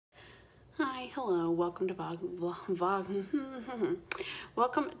Hi, hello, welcome to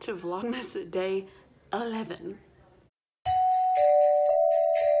welcome to Vlogmas day 11.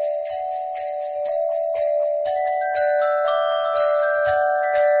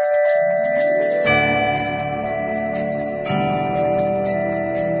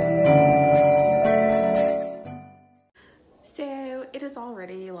 So it is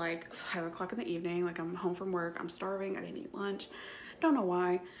already like 5 o'clock in the evening. Like, I'm home from work, I'm starving, I didn't eat lunch, don't know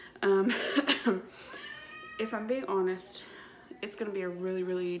why. If I'm being honest, it's gonna be a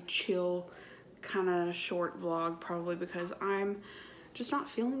really chill kind of short vlog, probably because I'm just not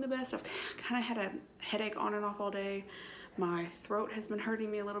feeling the best. I've kind of had a headache on and off all day. My throat has been hurting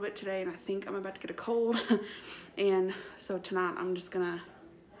me a little bit today, and I think I'm about to get a cold. And so tonight I'm just gonna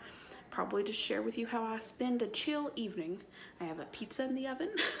probably just share with you how I spend a chill evening. I have a pizza in the oven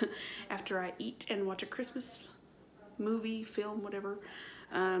after I eat and watch a Christmas movie, film, whatever,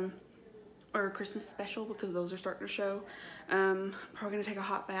 or a Christmas special, because those are starting to show. Probably gonna take a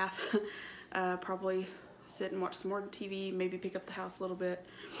hot bath, probably sit and watch some more TV, maybe pick up the house a little bit,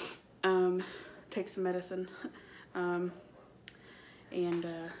 take some medicine,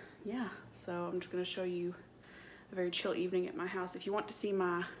 yeah, so I'm just gonna show you a very chill evening at my house. If you want to see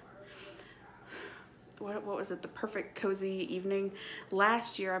my what was it, the perfect cozy evening,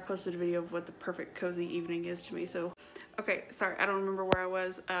 last year I posted a video of what the perfect cozy evening is to me. So okay, sorry, I don't remember where I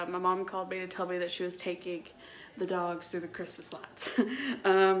was. My mom called me to tell me that she was taking the dogs through the Christmas lights,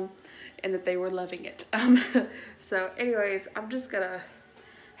 and that they were loving it. So anyways, I'm just gonna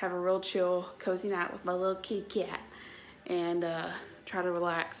have a real chill cozy night with my little kitty cat, and try to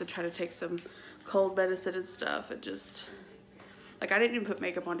relax and try to take some cold medicine and stuff, and just, like, I didn't even put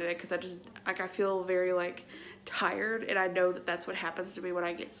makeup on today because I feel very, like, tired, and I know that that's what happens to me when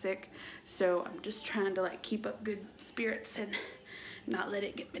I get sick. So I'm just trying to, like, keep up good spirits and not let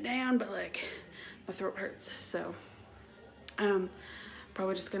it get me down, but, like, my throat hurts. So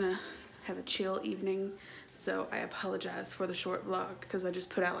probably just gonna have a chill evening. So I apologize for the short vlog because I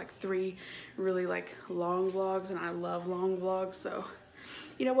just put out like 3 really, like, long vlogs, and I love long vlogs. So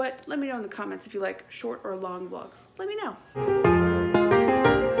you know what, let me know in the comments if you like short or long vlogs. Let me know.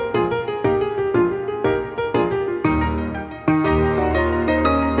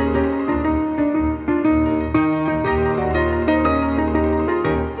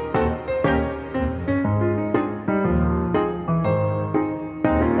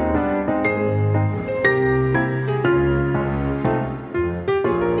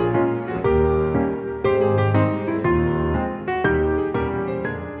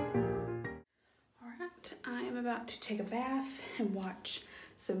 I am about to take a bath and watch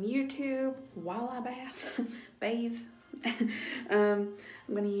some YouTube while I bathe. I'm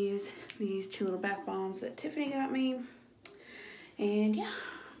gonna use these 2 little bath bombs that Tiffany got me, and yeah,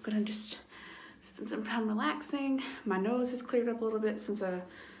 I'm gonna just spend some time relaxing. My nose has cleared up a little bit since I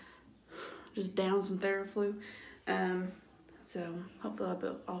just downed some Theraflu, so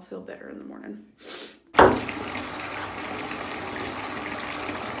hopefully I'll feel better in the morning.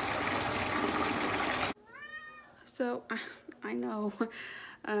 So I know,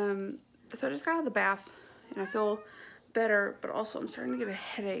 so I just got out of the bath and I feel better, but also I'm starting to get a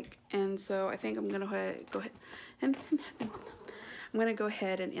headache, and so I think I'm gonna go ahead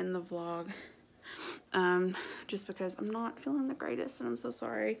and end the vlog, just because I'm not feeling the greatest, and I'm so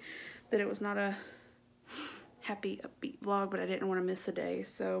sorry that it was not a happy, upbeat vlog, but I didn't want to miss a day.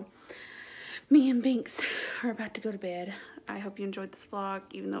 So me and Binks are about to go to bed. I hope you enjoyed this vlog,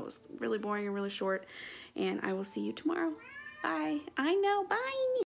 even though it was really boring and really short, and I will see you tomorrow. Bye. I know, bye.